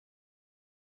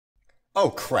Oh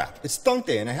crap, it's Thunk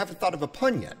Day and I haven't thought of a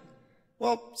pun yet.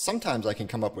 Well, sometimes I can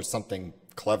come up with something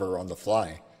clever on the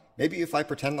fly. Maybe if I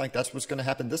pretend like that's what's going to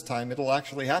happen this time, it'll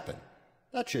actually happen.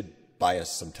 That should buy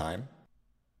us some time.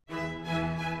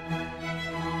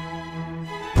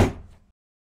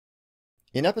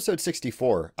 In episode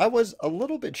 64, I was a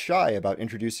little bit shy about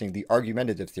introducing the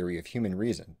argumentative theory of human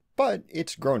reason, but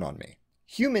it's grown on me.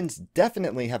 Humans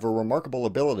definitely have a remarkable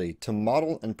ability to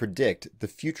model and predict the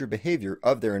future behavior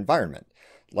of their environment,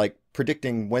 like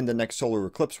predicting when the next solar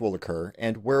eclipse will occur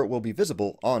and where it will be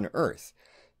visible on Earth.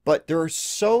 But there are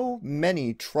so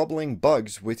many troubling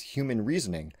bugs with human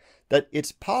reasoning that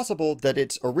it's possible that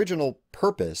its original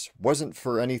purpose wasn't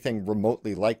for anything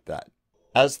remotely like that.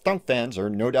 As Thunk fans are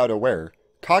no doubt aware,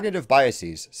 cognitive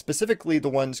biases, specifically the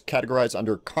ones categorized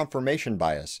under confirmation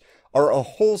bias, are a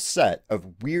whole set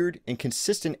of weird,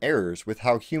 inconsistent errors with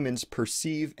how humans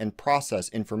perceive and process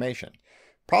information,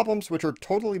 problems which are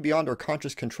totally beyond our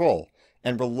conscious control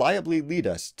and reliably lead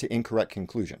us to incorrect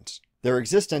conclusions. Their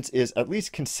existence is at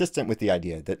least consistent with the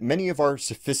idea that many of our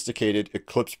sophisticated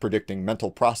eclipse-predicting mental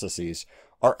processes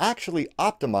are actually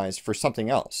optimized for something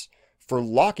else, for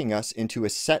locking us into a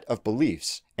set of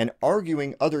beliefs and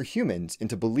arguing other humans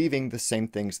into believing the same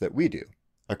things that we do.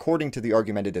 According to the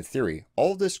argumentative theory,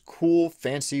 all this cool,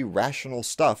 fancy, rational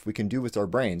stuff we can do with our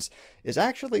brains is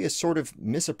actually a sort of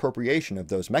misappropriation of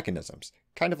those mechanisms,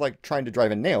 kind of like trying to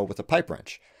drive a nail with a pipe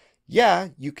wrench. Yeah,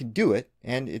 you can do it,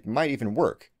 and it might even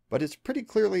work, but it's pretty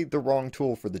clearly the wrong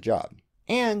tool for the job.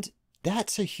 And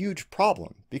that's a huge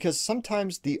problem, because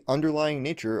sometimes the underlying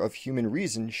nature of human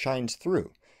reason shines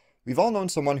through. We've all known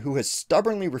someone who has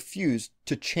stubbornly refused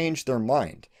to change their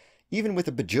mind, even with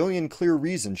a bajillion clear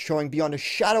reasons showing beyond a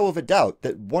shadow of a doubt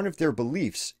that one of their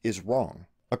beliefs is wrong.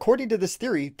 According to this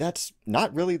theory, that's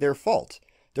not really their fault.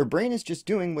 Their brain is just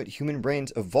doing what human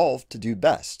brains evolved to do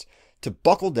best, to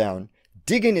buckle down,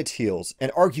 dig in its heels,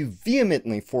 and argue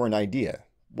vehemently for an idea,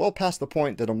 well past the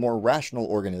point that a more rational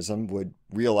organism would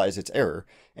realize its error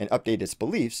and update its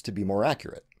beliefs to be more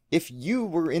accurate. If you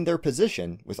were in their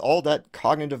position, with all that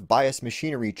cognitive bias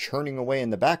machinery churning away in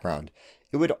the background,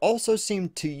 it would also seem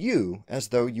to you as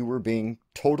though you were being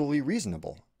totally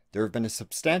reasonable. There have been a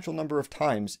substantial number of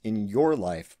times in your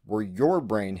life where your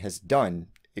brain has done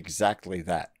exactly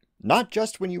that. Not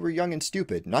just when you were young and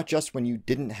stupid, not just when you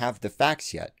didn't have the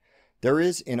facts yet. There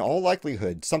is, in all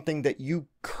likelihood, something that you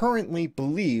currently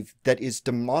believe that is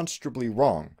demonstrably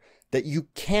wrong, that you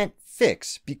can't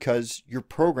fix because you're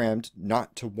programmed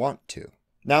not to want to.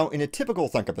 Now, in a typical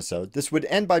Thunk episode, this would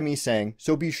end by me saying,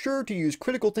 so be sure to use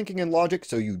critical thinking and logic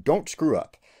so you don't screw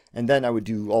up, and then I would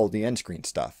do all the end screen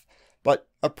stuff. But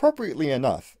appropriately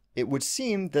enough, it would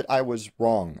seem that I was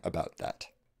wrong about that.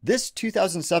 This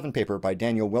 2007 paper by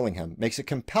Daniel Willingham makes a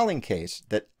compelling case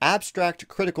that abstract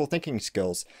critical thinking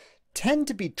skills tend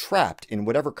to be trapped in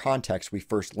whatever context we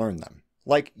first learn them.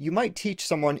 Like, you might teach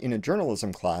someone in a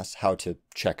journalism class how to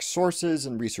check sources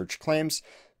and research claims,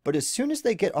 but as soon as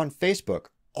they get on Facebook,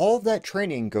 all of that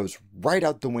training goes right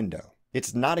out the window.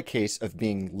 It's not a case of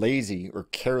being lazy or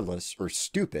careless or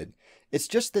stupid. It's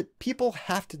just that people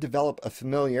have to develop a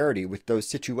familiarity with those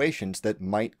situations that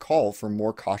might call for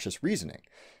more cautious reasoning.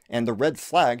 And the red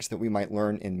flags that we might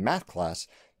learn in math class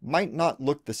might not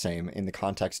look the same in the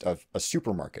context of a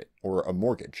supermarket or a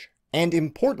mortgage. And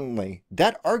importantly,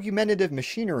 that argumentative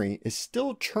machinery is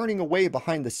still churning away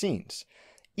behind the scenes.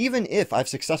 Even if I've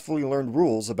successfully learned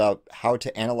rules about how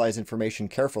to analyze information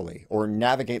carefully or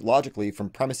navigate logically from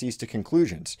premises to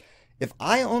conclusions, if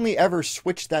I only ever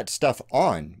switch that stuff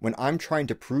on when I'm trying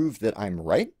to prove that I'm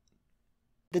right,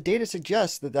 the data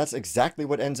suggests that that's exactly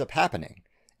what ends up happening.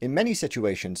 In many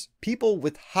situations, people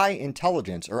with high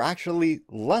intelligence are actually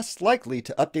less likely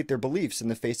to update their beliefs in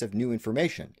the face of new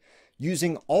information,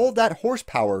 using all that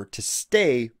horsepower to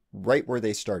stay right where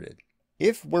they started.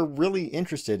 If we're really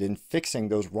interested in fixing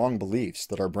those wrong beliefs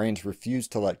that our brains refuse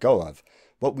to let go of,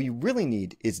 what we really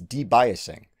need is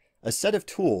debiasing, a set of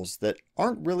tools that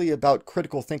aren't really about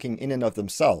critical thinking in and of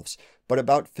themselves, but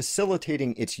about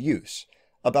facilitating its use,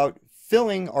 about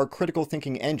filling our critical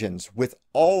thinking engines with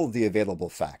all the available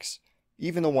facts,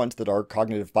 even the ones that our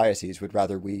cognitive biases would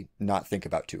rather we not think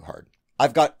about too hard.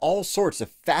 I've got all sorts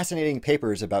of fascinating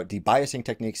papers about debiasing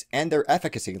techniques and their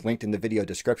efficacy linked in the video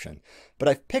description, but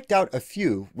I've picked out a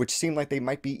few which seem like they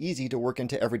might be easy to work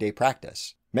into everyday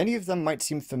practice. Many of them might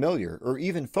seem familiar or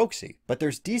even folksy, but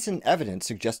there's decent evidence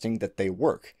suggesting that they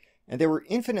work, and they were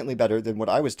infinitely better than what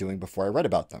I was doing before I read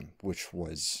about them, which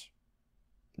was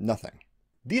nothing.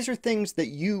 These are things that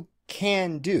you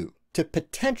can do to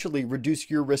potentially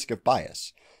reduce your risk of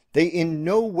bias. They in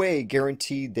no way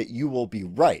guarantee that you will be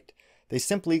right. They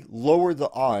simply lower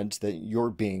the odds that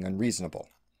you're being unreasonable.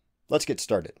 Let's get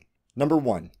started. Number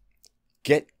 1,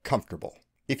 get comfortable.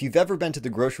 If you've ever been to the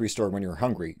grocery store when you're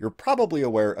hungry, you're probably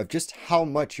aware of just how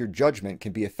much your judgment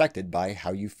can be affected by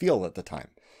how you feel at the time.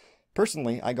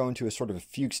 Personally, I go into a sort of a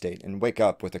fugue state and wake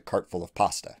up with a cart full of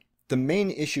pasta. The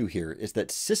main issue here is that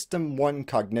System 1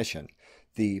 cognition,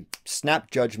 the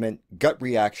snap judgment, gut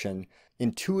reaction,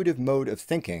 intuitive mode of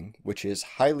thinking, which is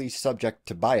highly subject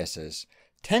to biases,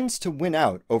 tends to win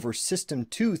out over System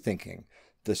 2 thinking,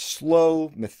 the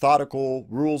slow, methodical,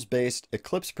 rules-based,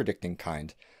 eclipse-predicting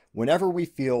kind, whenever we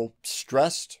feel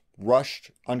stressed,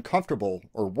 rushed, uncomfortable,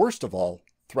 or worst of all,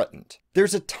 threatened.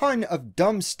 There's a ton of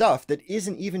dumb stuff that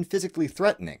isn't even physically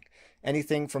threatening.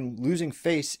 Anything from losing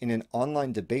face in an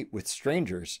online debate with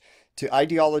strangers to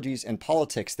ideologies and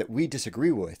politics that we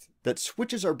disagree with that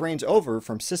switches our brains over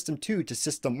from System 2 to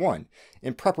System 1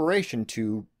 in preparation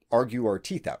to argue our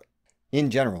teeth out. In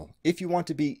general, if you want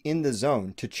to be in the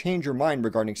zone to change your mind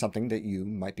regarding something that you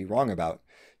might be wrong about,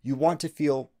 you want to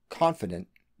feel confident,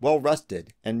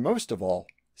 well-rested, and most of all,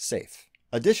 safe.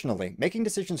 Additionally, making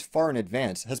decisions far in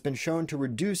advance has been shown to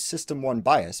reduce System 1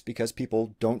 bias because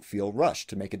people don't feel rushed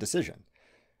to make a decision.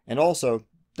 And also,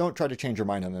 don't try to change your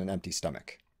mind on an empty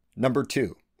stomach. Number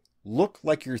 2, look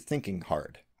like you're thinking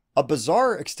hard. A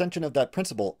bizarre extension of that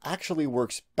principle actually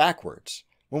works backwards.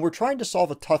 When we're trying to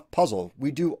solve a tough puzzle, we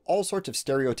do all sorts of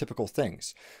stereotypical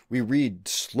things. We read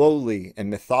slowly and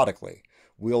methodically.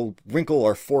 We'll wrinkle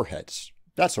our foreheads,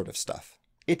 that sort of stuff.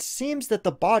 It seems that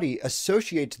the body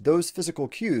associates those physical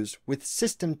cues with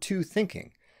System 2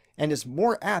 thinking, and is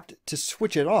more apt to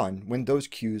switch it on when those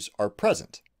cues are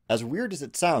present. As weird as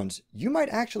it sounds, you might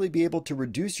actually be able to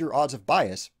reduce your odds of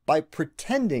bias by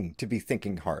pretending to be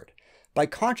thinking hard, by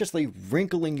consciously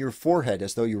wrinkling your forehead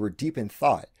as though you were deep in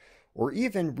thought, or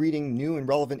even reading new and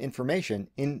relevant information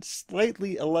in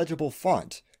slightly illegible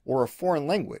font or a foreign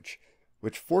language,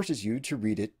 which forces you to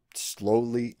read it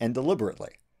slowly and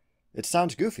deliberately. It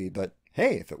sounds goofy, but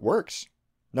hey, if it works.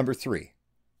 Number 3,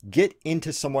 get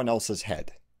into someone else's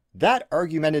head. That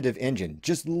argumentative engine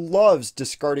just loves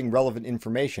discarding relevant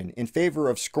information in favor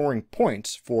of scoring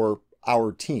points for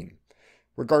our team,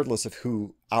 regardless of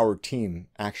who our team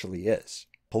actually is.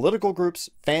 Political groups,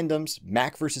 fandoms,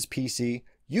 Mac versus PC,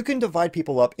 you can divide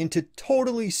people up into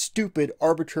totally stupid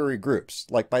arbitrary groups,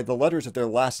 like by the letters of their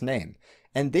last name,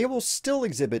 and they will still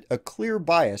exhibit a clear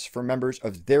bias for members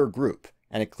of their group,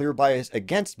 and a clear bias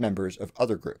against members of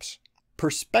other groups.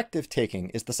 Perspective taking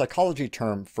is the psychology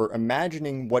term for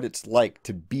imagining what it's like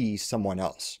to be someone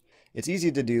else. It's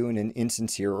easy to do in an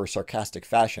insincere or sarcastic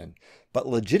fashion, but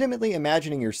legitimately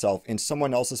imagining yourself in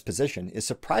someone else's position is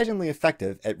surprisingly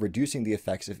effective at reducing the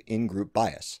effects of in-group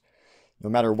bias, no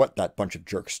matter what that bunch of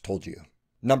jerks told you.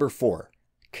 Number 4,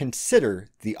 consider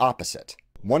the opposite.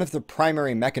 One of the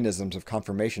primary mechanisms of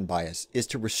confirmation bias is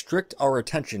to restrict our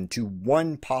attention to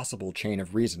one possible chain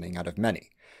of reasoning out of many.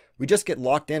 We just get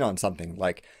locked in on something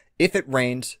like, if it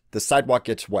rains, the sidewalk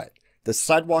gets wet. The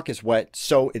sidewalk is wet,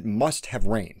 so it must have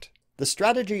rained. The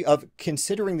strategy of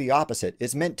considering the opposite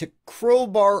is meant to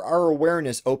crowbar our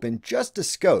awareness open just a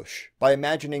skosh by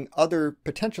imagining other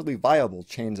potentially viable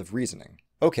chains of reasoning.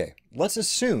 Okay, let's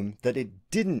assume that it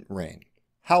didn't rain.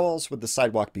 How else would the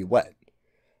sidewalk be wet?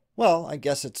 Well, I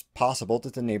guess it's possible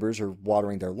that the neighbors are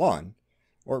watering their lawn,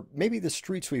 or maybe the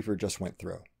street sweeper just went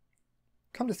through.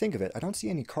 Come to think of it, I don't see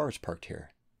any cars parked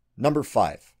here. Number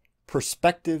 5,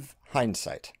 perspective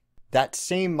hindsight. That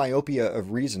same myopia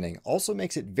of reasoning also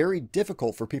makes it very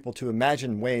difficult for people to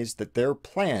imagine ways that their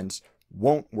plans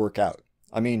won't work out.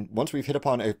 I mean, once we've hit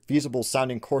upon a feasible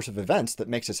sounding course of events that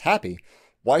makes us happy,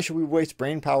 why should we waste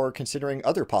brainpower considering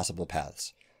other possible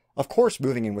paths? Of course,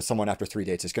 moving in with someone after 3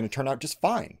 dates is going to turn out just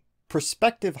fine.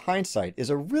 Perspective hindsight is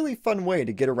a really fun way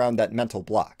to get around that mental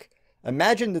block.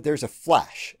 Imagine that there's a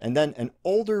flash, and then an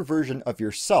older version of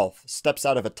yourself steps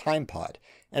out of a time pod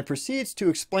and proceeds to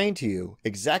explain to you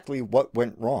exactly what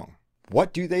went wrong.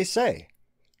 What do they say?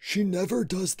 She never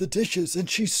does the dishes and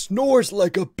she snores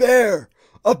like a bear!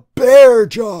 A bear,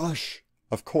 Josh!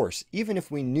 Of course, even if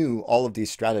we knew all of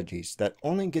these strategies, that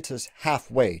only gets us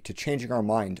halfway to changing our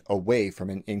mind away from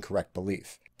an incorrect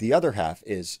belief. The other half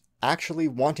is actually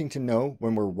wanting to know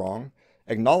when we're wrong,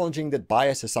 acknowledging that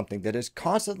bias is something that is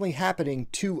constantly happening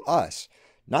to us,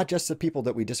 not just the people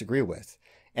that we disagree with,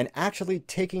 and actually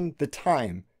taking the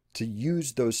time to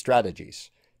use those strategies,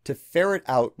 to ferret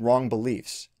out wrong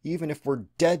beliefs, even if we're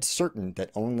dead certain that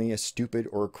only a stupid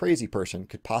or a crazy person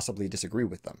could possibly disagree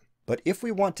with them. But if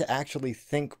we want to actually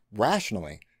think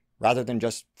rationally, rather than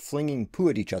just flinging poo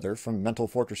at each other from mental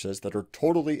fortresses that are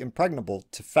totally impregnable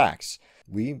to facts,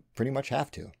 we pretty much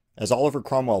have to. As Oliver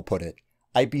Cromwell put it,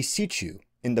 I beseech you,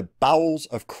 in the bowels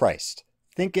of Christ,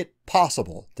 think it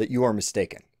possible that you are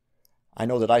mistaken. I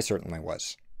know that I certainly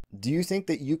was. Do you think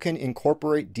that you can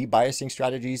incorporate debiasing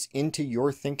strategies into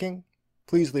your thinking?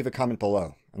 Please leave a comment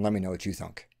below and let me know what you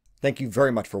think. Thank you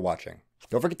very much for watching.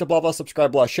 Don't forget to blah blah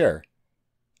subscribe, blah share,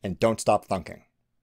 and don't stop thunking.